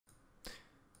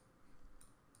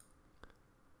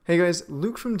Hey guys,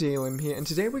 Luke from DLM here, and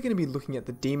today we're going to be looking at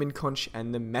the Demon Conch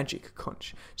and the Magic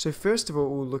Conch. So first of all,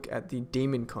 we'll look at the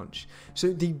Demon Conch.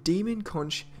 So the Demon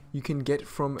Conch you can get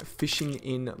from fishing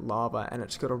in lava, and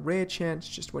it's got a rare chance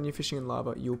just when you're fishing in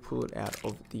lava, you'll pull it out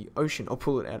of the ocean, or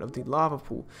pull it out of the lava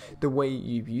pool. The way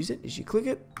you use it is you click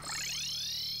it,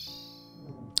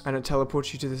 and it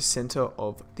teleports you to the center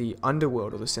of the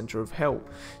underworld, or the center of hell.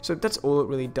 So that's all it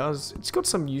really does. It's got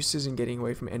some uses in getting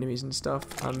away from enemies and stuff,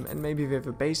 and maybe if you have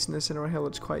a base in the center of hell,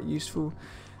 it's quite useful.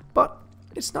 But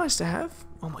it's nice to have.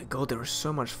 Oh my god, there is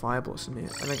so much fire blossom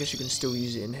here, and I guess you can still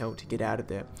use it in hell to get out of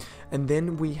there. And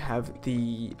then we have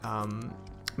the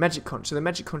Magic Conch. So the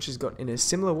Magic Conch is got in a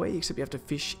similar way, except you have to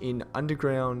fish in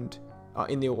underground,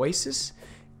 in the Oasis,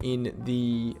 in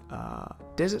the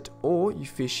desert, or you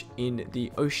fish in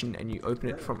the ocean and you open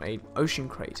it from an ocean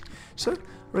crate. So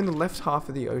we're in the left half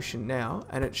of the ocean now,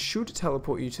 and it should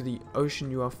teleport you to the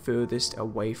ocean you are furthest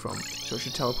away from. So it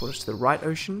should teleport us to the right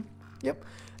ocean. Yep.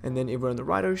 And then if we're in the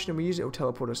right ocean and we use it, it will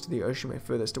teleport us to the ocean we're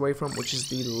furthest away from, which is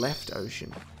the left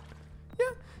ocean.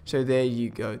 Yeah. So there you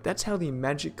go. That's how the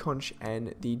Magic Conch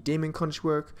and the Demon Conch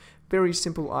work. Very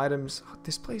simple items.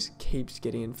 This place keeps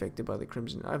getting infected by the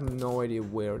crimson. I have no idea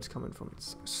where it's coming from.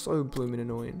 It's so blooming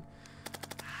annoying.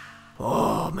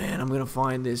 Oh man, I'm gonna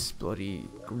find this bloody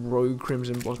rogue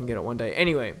crimson blossom, get it one day.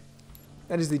 Anyway,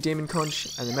 that is the Demon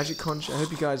Conch and the Magic Conch. I hope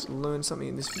you guys learned something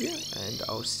in this video, and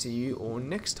I'll see you all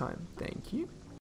next time. Thank you.